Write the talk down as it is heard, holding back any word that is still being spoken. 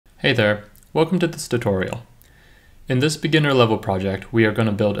Hey there, welcome to this tutorial. In this beginner level project, we are going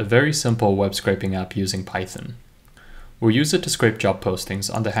to build a very simple web scraping app using Python. We'll use it to scrape job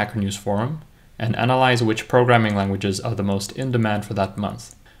postings on the Hacker News forum and analyze which programming languages are the most in demand for that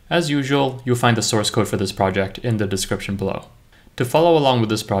month. As usual, you'll find the source code for this project in the description below. To follow along with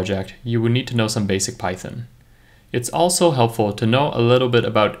this project, you will need to know some basic Python. It's also helpful to know a little bit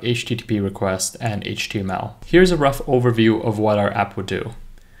about HTTP requests and HTML. Here's a rough overview of what our app would do.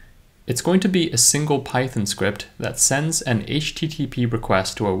 It's going to be a single Python script that sends an HTTP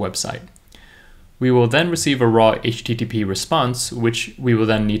request to our website. We will then receive a raw HTTP response, which we will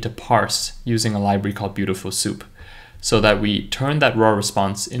then need to parse using a library called beautifulsoup, so that we turn that raw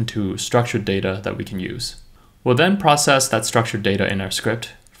response into structured data that we can use. We'll then process that structured data in our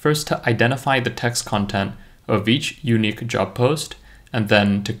script, first to identify the text content of each unique job post, and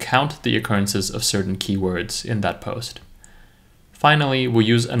then to count the occurrences of certain keywords in that post. Finally, we'll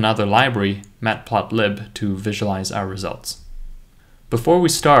use another library, matplotlib, to visualize our results. Before we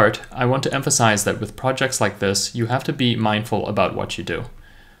start, I want to emphasize that with projects like this, you have to be mindful about what you do.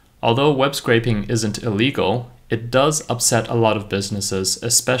 Although web scraping isn't illegal, it does upset a lot of businesses,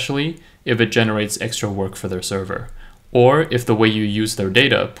 especially if it generates extra work for their server, or if the way you use their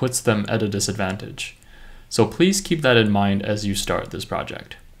data puts them at a disadvantage. So please keep that in mind as you start this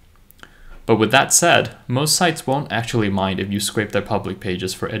project. But with that said, most sites won't actually mind if you scrape their public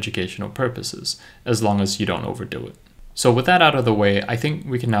pages for educational purposes, as long as you don't overdo it. So with that out of the way, I think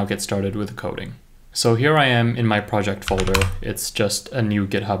we can now get started with the coding. So here I am in my project folder. It's just a new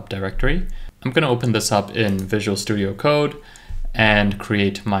GitHub directory. I'm going to open this up in Visual Studio Code and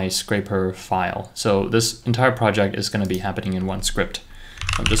create my scraper file. So this entire project is going to be happening in one script.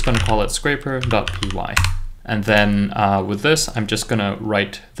 I'm just going to call it scraper.py. And then with this, I'm just going to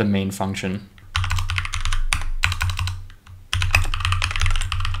write the main function.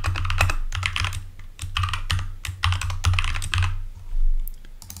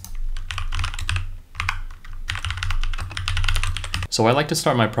 So I like to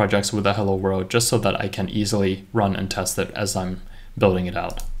start my projects with a hello world just so that I can easily run and test it as I'm building it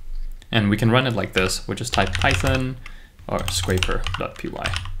out. And we can run it like this, which is type python or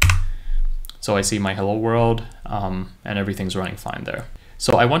scraper.py. So I see my hello world and everything's running fine there.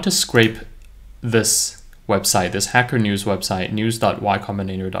 So I want to scrape this website, this Hacker News website,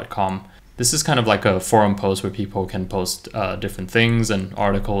 news.ycombinator.com. This is kind of like a forum post where people can post different things and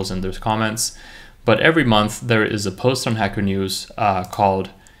articles and there's comments. But every month there is a post on Hacker News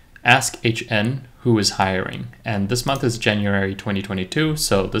called Ask HN Who is Hiring. And this month is January 2022,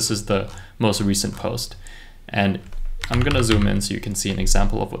 so this is the most recent post. And I'm going to zoom in so you can see an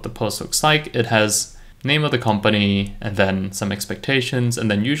example of what the post looks like. It has name of the company and then some expectations, and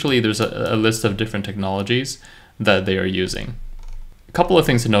then usually there's a list of different technologies that they are using. A couple of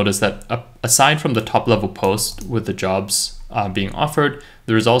things to notice that aside from the top level post with the jobs being offered,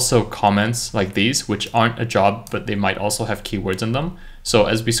 there's also comments like these, which aren't a job, but they might also have keywords in them. So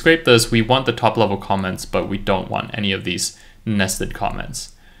as we scrape this, we want the top level comments, but we don't want any of these nested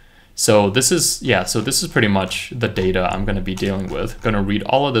comments. So this is pretty much the data I'm going to be dealing with. I'm going to read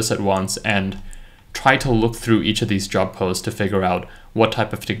all of this at once and try to look through each of these job posts to figure out what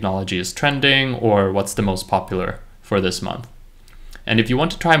type of technology is trending or what's the most popular for this month. And if you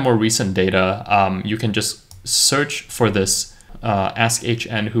want to try more recent data, you can just search for this Ask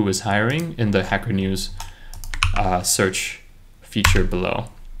HN Who is Hiring in the Hacker News search feature below.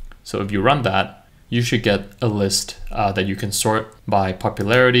 So if you run that, you should get a list that you can sort by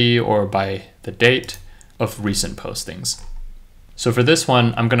popularity or by the date of recent postings. So for this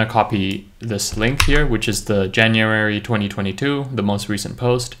one, I'm going to copy this link here, which is the January 2022, the most recent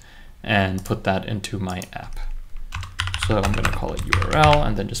post, and put that into my app. So I'm going to call it URL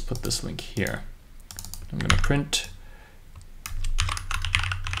and then just put this link here. I'm going to print.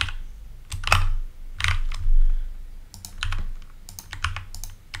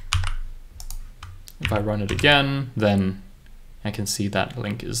 If I run it again, then I can see that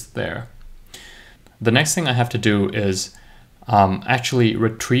link is there. The next thing I have to do is actually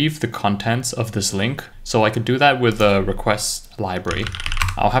retrieve the contents of this link. So I could do that with the request library.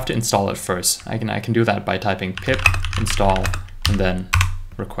 I'll have to install it first. I can do that by typing pip install and then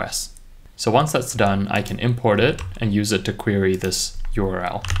request. So once that's done, I can import it and use it to query this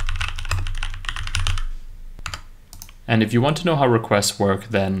URL. And if you want to know how requests work,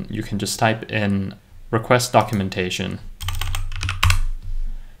 then you can just type in request documentation.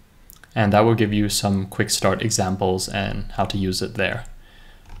 And that will give you some quick start examples and how to use it there.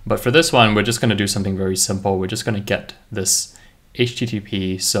 But for this one, we're just going to do something very simple. We're just going to get this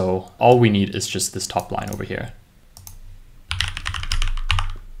HTTP. So all we need is just this top line over here.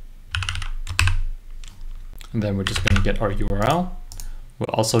 And then we're just going to get our URL.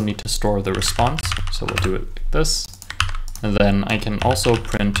 We'll also need to store the response, so we'll do it like this. And then I can also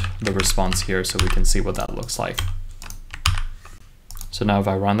print the response here so we can see what that looks like. So now if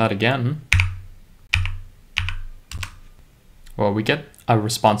I run that again, well, we get a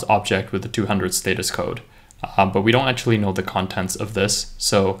response object with the 200 status code, but we don't actually know the contents of this.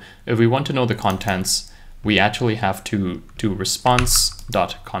 So if we want to know the contents, we actually have to do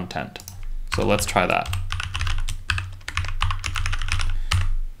response.content. So let's try that.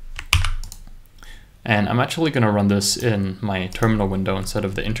 And I'm actually going to run this in my terminal window instead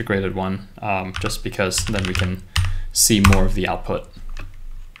of the integrated one, just because then we can see more of the output.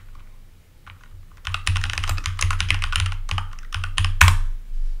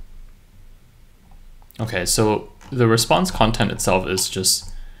 Okay, so the response content itself is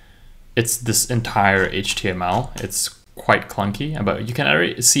just, it's this entire HTML. It's quite clunky, but you can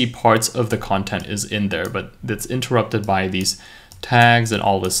already see parts of the content is in there, but it's interrupted by these tags and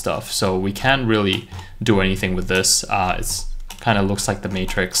all this stuff. So we can't really do anything with this. It's kind of looks like the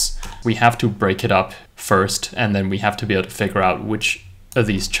matrix. We have to break it up first, and then we have to be able to figure out which of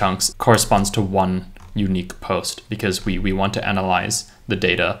these chunks corresponds to one unique post, because we want to analyze the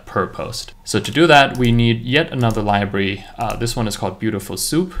data per post. So to do that, we need yet another library. This one is called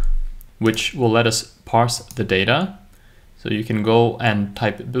beautifulsoup, which will let us parse the data. So you can go and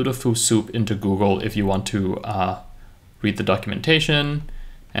type beautifulsoup into Google if you want to read the documentation,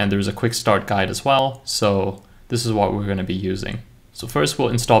 and there's a quick start guide as well. So this is what we're going to be using. So first we'll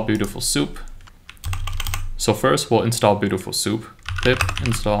install beautifulsoup. Pip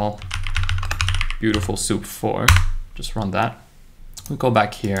install beautifulsoup 4. Just run that. We go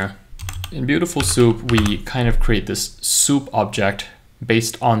back here. In beautifulsoup, we kind of create this soup object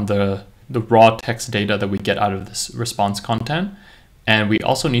based on the raw text data that we get out of this response content. And we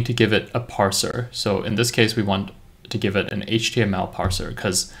also need to give it a parser. So in this case, we want to give it an HTML parser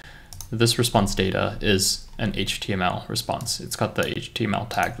because this response data is an HTML response. It's got the HTML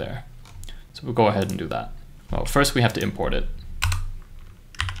tag there. So we'll go ahead and do that. Well, first we have to import it.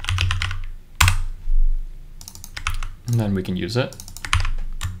 And then we can use it.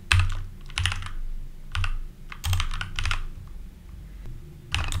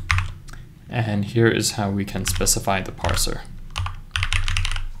 And here is how we can specify the parser.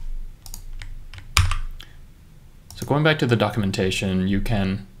 So going back to the documentation, you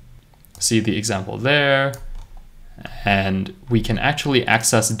can see the example there, and we can actually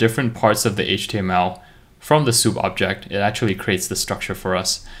access different parts of the HTML from the soup object. It actually creates the structure for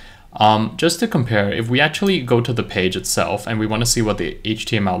us. Just to compare, if we actually go to the page itself and we want to see what the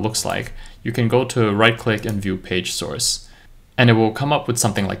HTML looks like, you can go to right-click and view page source. And it will come up with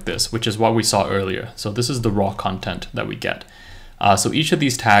something like this, which is what we saw earlier. So this is the raw content that we get. So each of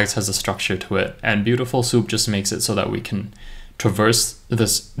these tags has a structure to it, and beautifulsoup just makes it so that we can traverse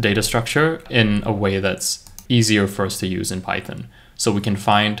this data structure in a way that's easier for us to use in Python. So we can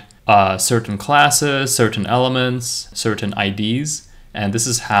find certain classes, certain elements, certain IDs, and this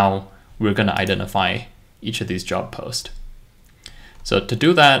is how we're going to identify each of these job posts. So to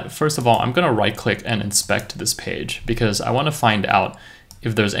do that, first of all, I'm going to right-click and inspect this page because I want to find out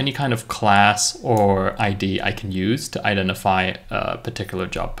if there's any kind of class or ID I can use to identify a particular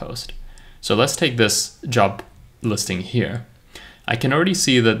job post. So let's take this job listing here. I can already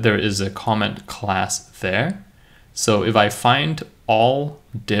see that there is a comment class there. So if I find all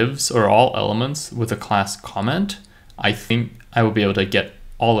divs or all elements with a class comment, I think I will be able to get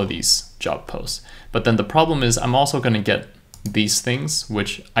all of these job posts. But then the problem is I'm also going to get these things,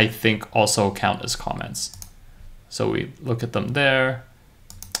 which I think also count as comments. So we look at them there.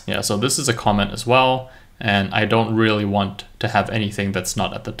 Yeah, so this is a comment as well, and I don't really want to have anything that's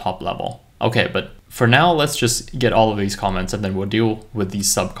not at the top level. Okay, but for now, let's just get all of these comments and then we'll deal with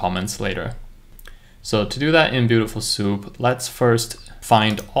these sub comments later. So to do that in beautifulsoup, let's first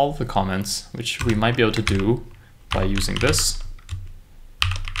find all the comments, which we might be able to do by using this.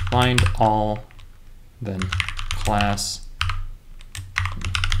 Find all, then class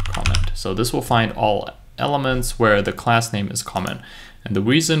comment. So this will find all elements where the class name is comment. And the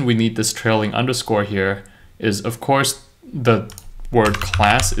reason we need this trailing underscore here is, of course, the word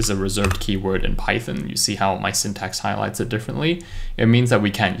class is a reserved keyword in Python. You see how my syntax highlights it differently. It means that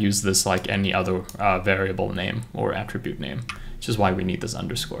we can't use this like any other variable name or attribute name, which is why we need this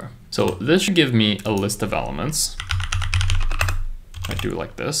underscore. So this should give me a list of elements. I do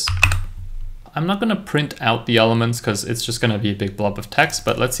like this. I'm not going to print out the elements because it's just going to be a big blob of text,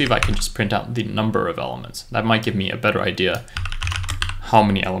 but let's see if I can just print out the number of elements. That might give me a better idea how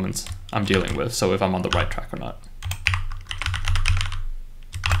many elements I'm dealing with, so if I'm on the right track or not.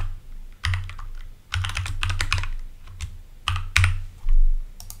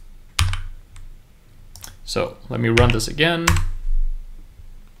 So let me run this again.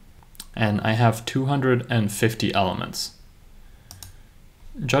 And I have 250 elements.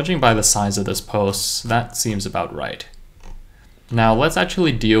 Judging by the size of this post, that seems about right. Now let's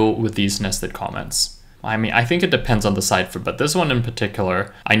actually deal with these nested comments. I mean, I think it depends on the site, but this one in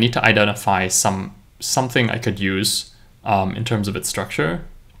particular, I need to identify something I could use in terms of its structure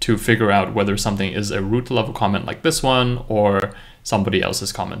to figure out whether something is a root level comment like this one or somebody else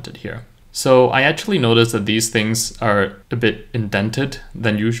has commented here. So I actually noticed that these things are a bit indented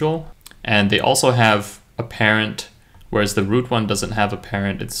than usual, and they also have a parent, whereas the root one doesn't have a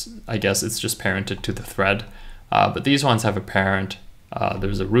parent. I guess it's just parented to the thread, but these ones have a parent.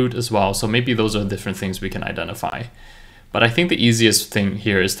 There's a root as well, so maybe those are different things we can identify. But I think the easiest thing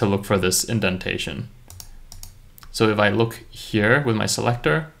here is to look for this indentation. So if I look here with my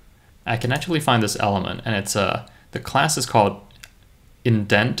selector, I can actually find this element, and it's the class is called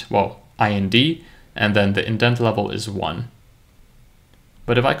indent, well, ind, and then the indent level is 1.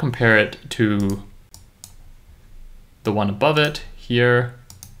 But if I compare it to the one above it here,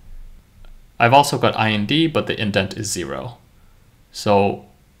 I've also got ind, but the indent is 0. So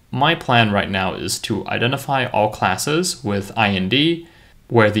my plan right now is to identify all classes with ind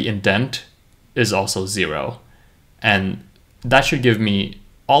where the indent is also 0. And that should give me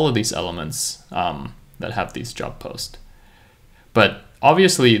all of these elements that have these job posts. But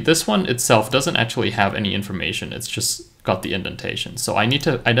obviously this one itself doesn't actually have any information. It's just got the indentation. So I need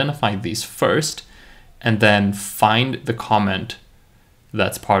to identify these first and then find the comment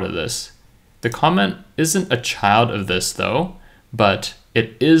that's part of this. The comment isn't a child of this though, but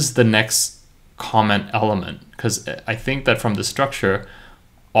it is the next comment element, because I think that from the structure,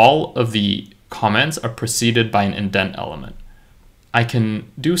 all of the comments are preceded by an indent element. I can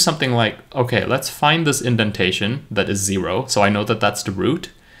do something like, okay, let's find this indentation that is 0, so I know that that's the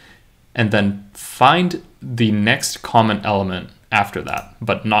root, and then find the next comment element after that,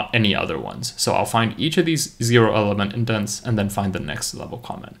 but not any other ones. So I'll find each of these 0 element indents and then find the next level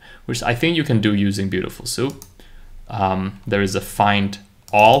comment, which I think you can do using beautifulsoup. There is a find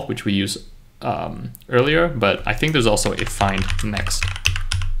all, which we used earlier, but I think there's also a find next.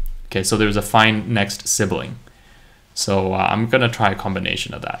 Okay, so there's a find next sibling. So I'm gonna try a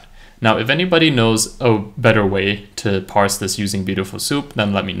combination of that. Now, if anybody knows a better way to parse this using beautifulsoup,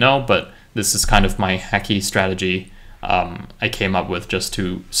 then let me know, but this is kind of my hacky strategy I came up with just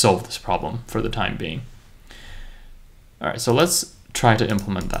to solve this problem for the time being. All right, so let's try to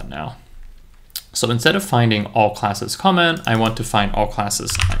implement that now. So instead of finding all classes comment, I want to find all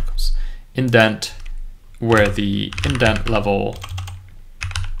classes indent where the indent level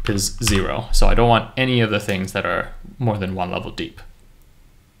is 0. So I don't want any of the things that are more than 1 level deep.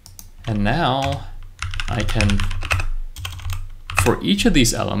 And now I can, for each of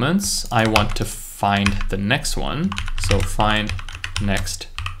these elements, I want to find the next one. So find next,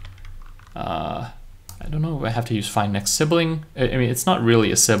 I don't know if I have to use find next sibling. I mean, it's not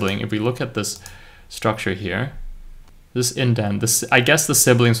really a sibling. If we look at this structure here, this indent, I guess the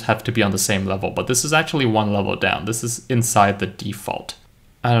siblings have to be on the same level, but this is actually 1 level down. This is inside the default.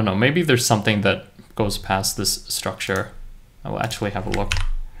 I don't know, maybe there's something that goes past this structure. I will actually have a look.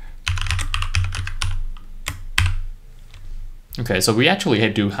 Okay, so we actually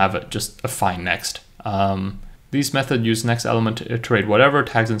do have just a find next. These methods use next element to iterate whatever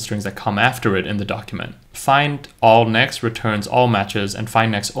tags and strings that come after it in the document. Find all next returns all matches, and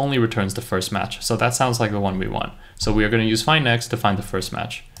find next only returns the first match. So that sounds like the one we want. So we are going to use find next to find the first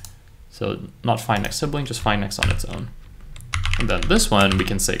match. So not find next sibling, just find next on its own. And then this one, we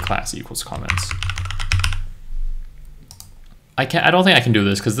can say class equals comments. I don't think I can do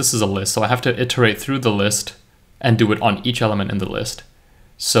this because this is a list, so I have to iterate through the list and do it on each element in the list.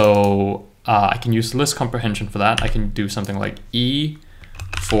 So I can use list comprehension for that. I can do something like E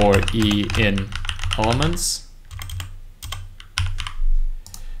for E in elements.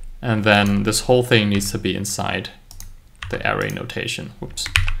 And then this whole thing needs to be inside the array notation, whoops,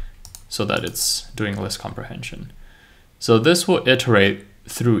 so that it's doing list comprehension. So this will iterate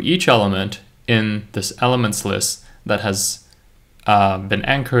through each element in this elements list that has been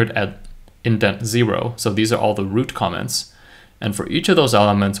anchored at indent 0. So these are all the root comments. And for each of those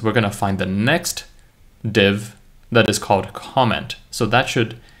elements, we're going to find the next div that is called comment. So that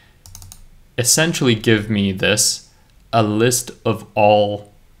should essentially give me a list of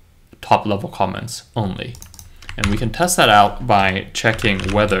all top level comments only. And we can test that out by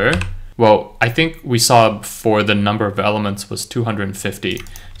checking whether, well, I think we saw before the number of elements was 250.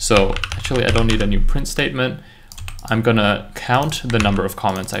 So actually I don't need a new print statement. I'm gonna count the number of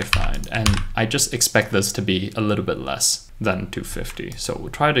comments I find, and I just expect this to be a little bit less than 250. So we'll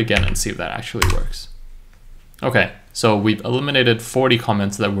try it again and see if that actually works. Okay, so we've eliminated 40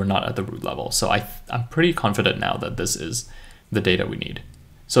 comments that were not at the root level. So I'm pretty confident now that this is the data we need.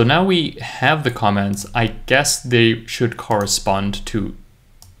 So now we have the comments. I guess they should correspond to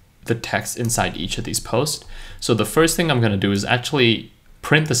the text inside each of these posts. So the first thing I'm going to do is actually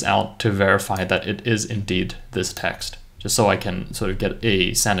print this out to verify that it is indeed this text, just so I can sort of get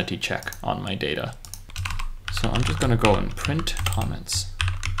a sanity check on my data. So I'm just going to go and print comments.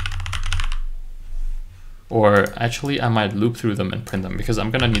 Or actually, I might loop through them and print them because I'm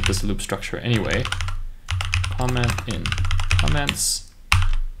going to need this loop structure anyway. Comment in comments,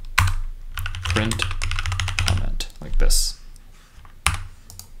 print comment, like this.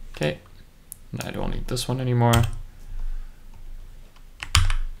 Okay, I don't need this one anymore.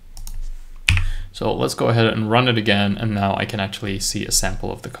 So let's go ahead and run it again, and now I can actually see a sample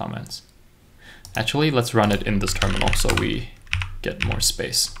of the comments. Actually, let's run it in this terminal so we get more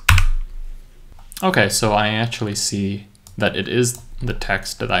space. Okay, so I actually see that it is the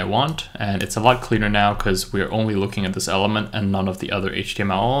text that I want, and it's a lot cleaner now because we're only looking at this element and none of the other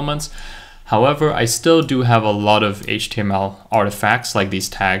HTML elements. However, I still do have a lot of HTML artifacts like these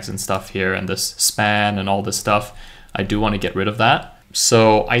tags and stuff here and this span and all this stuff. I do want to get rid of that.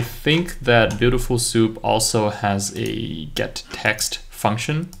 So I think that beautifulsoup also has a getText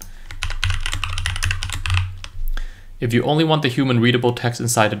function. If you only want the human readable text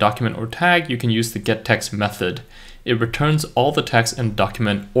inside a document or tag, you can use the getText method. It returns all the text in the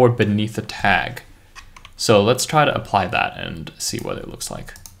document or beneath the tag. So let's try to apply that and see what it looks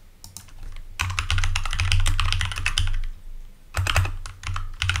like.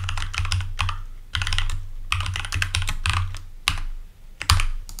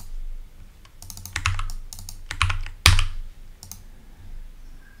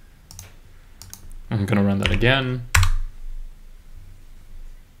 I'm going to run that again.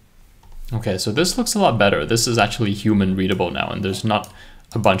 Okay, so this looks a lot better. This is actually human readable now, and there's not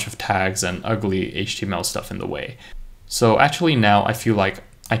a bunch of tags and ugly HTML stuff in the way. So actually now I feel like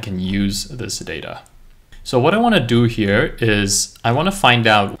I can use this data. So what I want to do here is I want to find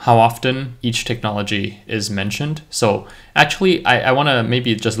out how often each technology is mentioned. So actually I want to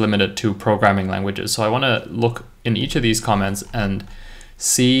maybe just limit it to programming languages. So I want to look in each of these comments and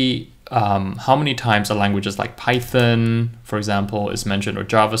see how many times a languages like Python, for example, is mentioned, or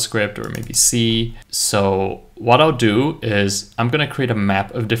JavaScript, or maybe C. So what I'll do is I'm going to create a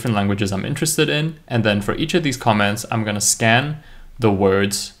map of different languages I'm interested in. And then for each of these comments, I'm going to scan the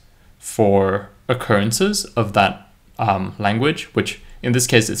words for occurrences of that language, which in this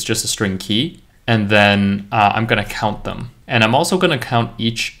case, it's just a string key. And then I'm going to count them. And I'm also going to count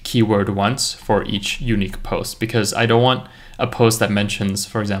each keyword once for each unique post, because I don't want a post that mentions,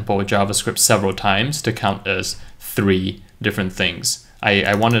 for example, JavaScript several times to count as 3 different things.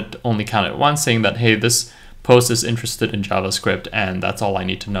 I want to only count it once, saying that, hey, this post is interested in JavaScript, and that's all I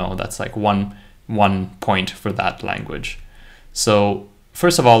need to know. That's like one point for that language. So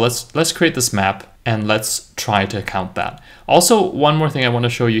first of all, let's create this map and let's try to count that. Also, one more thing I want to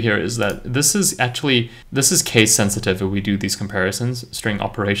show you here is that this is case sensitive if we do these comparisons, string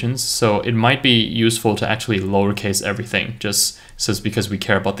operations. So it might be useful to actually lowercase everything, just because we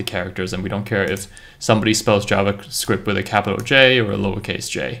care about the characters and we don't care if somebody spells JavaScript with a capital J or a lowercase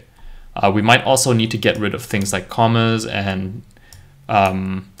j. We might also need to get rid of things like commas and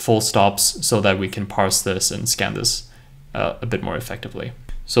full stops so that we can parse this and scan this a bit more effectively.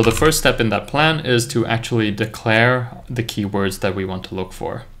 So the first step in that plan is to actually declare the keywords that we want to look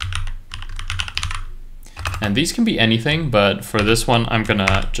for. And these can be anything, but for this one, I'm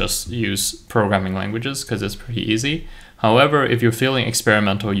gonna just use programming languages because it's pretty easy. However, if you're feeling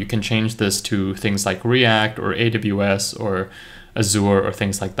experimental, you can change this to things like React or AWS or Azure or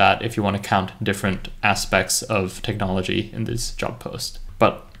things like that if you want to count different aspects of technology in this job post.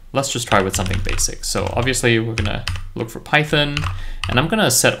 But let's just try with something basic. So obviously we're gonna look for Python, and I'm gonna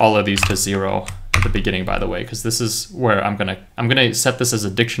set all of these to 0 at the beginning, by the way, because this is where I'm gonna set this as a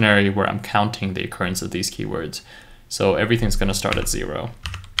dictionary where I'm counting the occurrence of these keywords. So everything's gonna start at 0.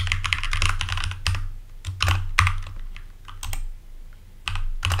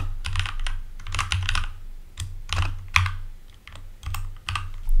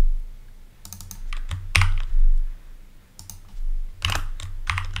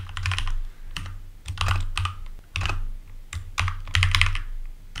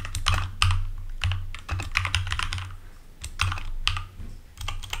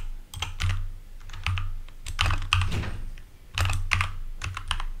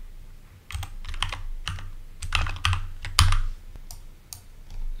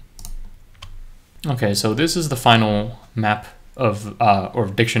 Okay, so this is the final map of or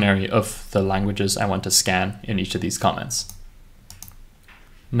dictionary of the languages I want to scan in each of these comments.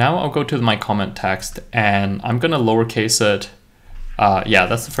 Now I'll go to my comment text and I'm going to lowercase it. Yeah,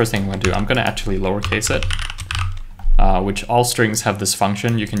 that's the first thing I'm going to do. I'm going to actually lowercase it, which all strings have this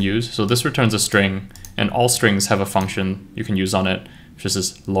function you can use. So this returns a string, and all strings have a function you can use on it, which is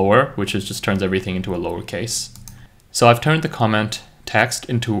this lower, which is just turns everything into a lowercase. So I've turned the comment text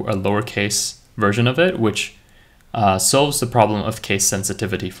into a lowercase version of it, which solves the problem of case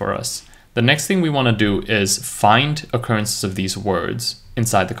sensitivity for us. The next thing we want to do is find occurrences of these words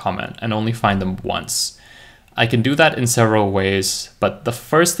inside the comment and only find them once. I can do that in several ways, but the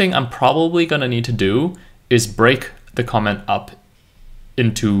first thing I'm probably going to need to do is break the comment up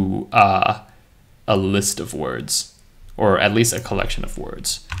into a list of words, or at least a collection of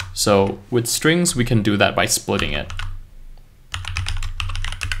words. So with strings, we can do that by splitting it.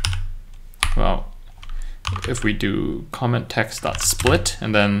 Well, if we do comment text.split,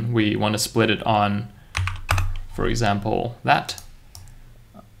 and then we want to split it on, for example, that,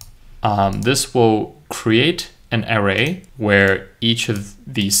 this will create an array where each of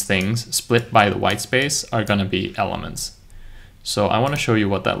these things split by the white space are going to be elements. So I want to show you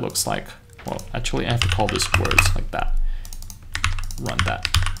what that looks like. Well, actually I have to call this words like that. Run that.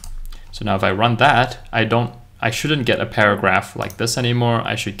 So now if I run that, I shouldn't get a paragraph like this anymore.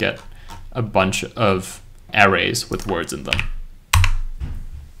 I should get a bunch of arrays with words in them.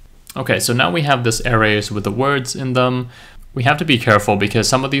 Okay, so now we have this arrays with the words in them. We have to be careful because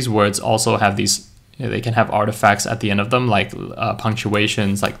some of these words also have these, they can have artifacts at the end of them, like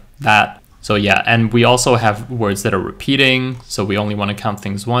punctuations like that. So yeah, and we also have words that are repeating, so we only want to count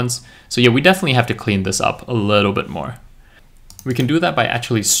things once. So yeah, we definitely have to clean this up a little bit more. We can do that by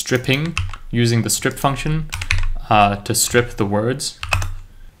actually stripping, using the strip function to strip the words.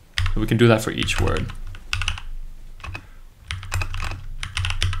 So we can do that for each word.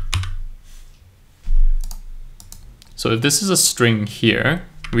 So if this is a string here,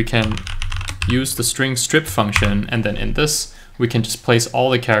 we can use the string strip function, and then in this, we can just place all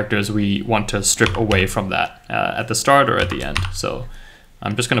the characters we want to strip away from that at the start or at the end. So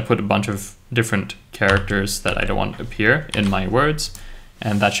I'm just going to put a bunch of different characters that I don't want to appear in my words,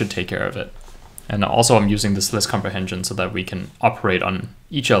 and that should take care of it. And also I'm using this list comprehension so that we can operate on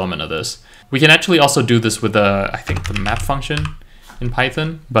each element of this. We can actually also do this with I think the map function in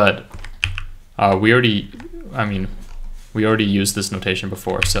Python, but we already used this notation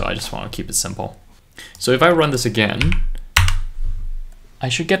before, so I just want to keep it simple. So if I run this again, I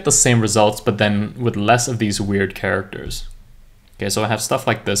should get the same results, but then with less of these weird characters. Okay, so I have stuff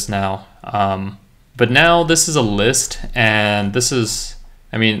like this now. But now this is a list, and this is,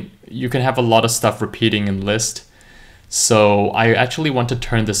 you can have a lot of stuff repeating in list. So I actually want to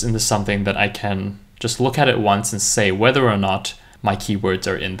turn this into something that I can just look at it once and say whether or not my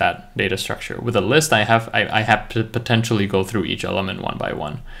keywords are in that data structure. With a list, I have to potentially go through each element one by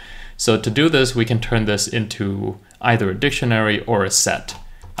one. So to do this, we can turn this into either a dictionary or a set.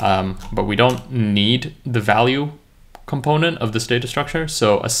 But we don't need the value component of this data structure,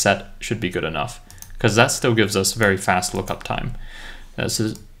 so a set should be good enough, because that still gives us very fast lookup time.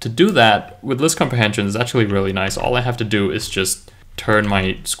 So to do that with list comprehension is actually really nice. All I have to do is just turn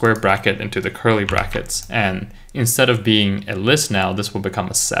my square bracket into the curly brackets, and instead of being a list now, this will become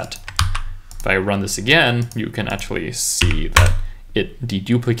a set. If I run this again, you can actually see that it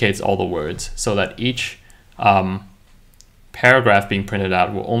deduplicates all the words so that each paragraph being printed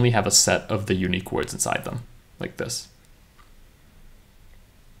out will only have a set of the unique words inside them, like this.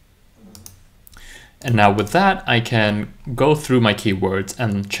 And now with that, I can go through my keywords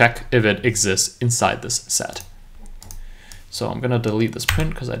and check if it exists inside this set. So I'm going to delete this print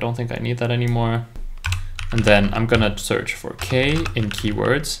because I don't think I need that anymore. And then I'm going to search for K in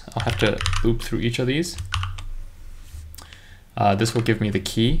keywords. I'll have to loop through each of these. This will give me the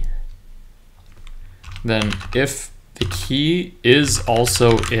key. Then if the key is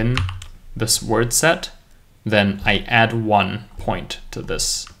also in this word set, then I add 1 point to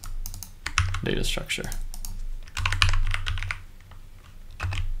this data structure.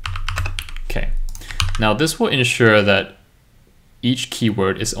 Okay, now this will ensure that each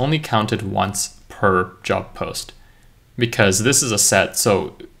keyword is only counted once per job post, because this is a set,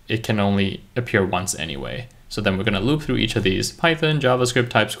 so it can only appear once anyway. So then we're going to loop through each of these, Python, JavaScript,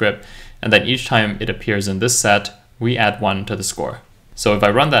 TypeScript, and then each time it appears in this set, we add 1 to the score. So if I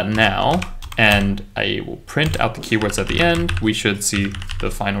run that now, and I will print out the keywords at the end, we should see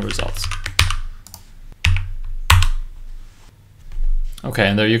the final results. Okay,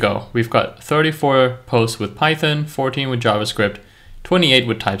 and there you go. We've got 34 posts with Python, 14 with JavaScript, 28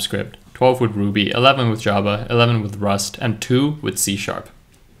 with TypeScript, 12 with Ruby, 11 with Java, 11 with Rust, and 2 with C#.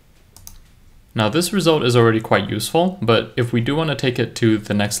 Now this result is already quite useful, but if we do want to take it to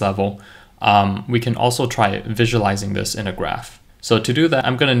the next level, we can also try visualizing this in a graph. So to do that,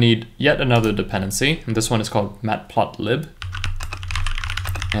 I'm going to need yet another dependency, and this one is called matplotlib.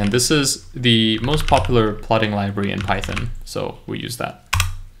 And this is the most popular plotting library in Python, so we use that.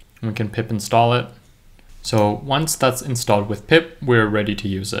 We can pip install it. So once that's installed with pip, we're ready to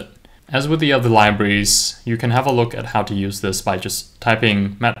use it. As with the other libraries, you can have a look at how to use this by just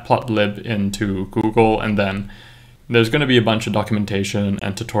typing matplotlib into Google, and then there's going to be a bunch of documentation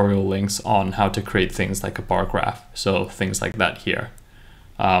and tutorial links on how to create things like a bar graph. So things like that here,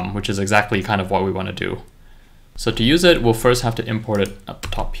 which is exactly kind of what we want to do. So to use it, we'll first have to import it at the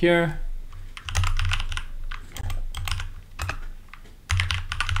top here.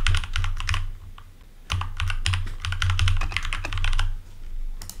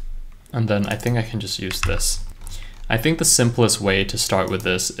 And then I think I can just use this. I think the simplest way to start with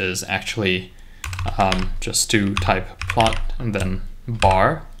this is actually just to type plot and then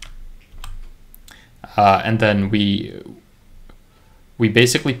bar. And then we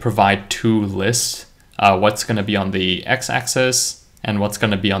basically provide two lists, what's going to be on the x-axis and what's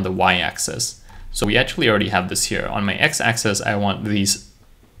going to be on the y-axis. So we actually already have this here. On my x-axis, I want these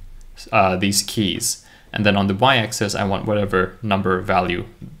keys. And then on the y-axis, I want whatever number value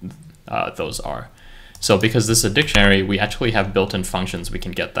those are. So because this is a dictionary, we actually have built-in functions. We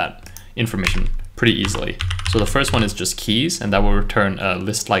can get that information pretty easily. So the first one is just keys, and that will return a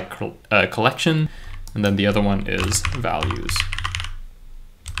list-like collection. And then the other one is values.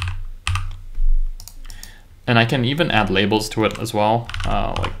 And I can even add labels to it as well,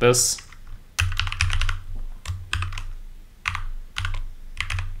 like this.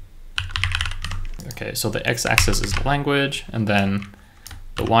 Okay, so the x-axis is the language, and then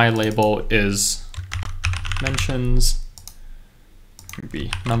the y label is mentions, maybe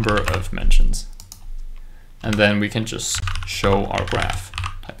number of mentions. And then we can just show our graph,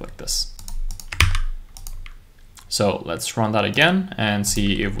 type like this. So let's run that again and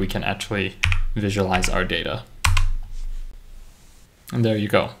see if we can actually visualize our data. And there you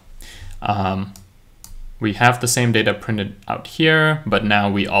go. We have the same data printed out here, but now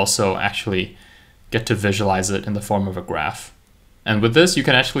we also actually get to visualize it in the form of a graph. And with this, you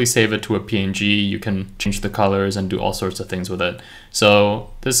can actually save it to a PNG, you can change the colors and do all sorts of things with it. So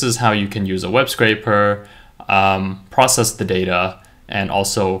this is how you can use a web scraper, process the data, and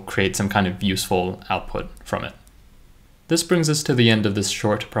also create some kind of useful output from it. This brings us to the end of this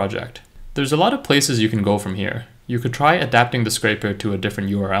short project. There's a lot of places you can go from here. You could try adapting the scraper to a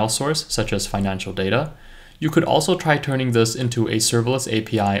different URL source, such as financial data. You could also try turning this into a serverless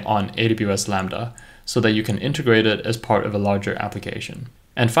API on AWS Lambda, so that you can integrate it as part of a larger application.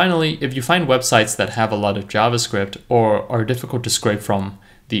 And finally, if you find websites that have a lot of JavaScript or are difficult to scrape from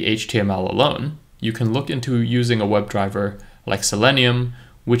the HTML alone, you can look into using a WebDriver like Selenium,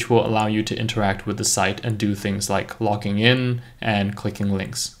 which will allow you to interact with the site and do things like logging in and clicking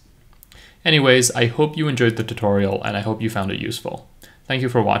links. Anyways, I hope you enjoyed the tutorial and I hope you found it useful. Thank you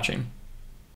for watching.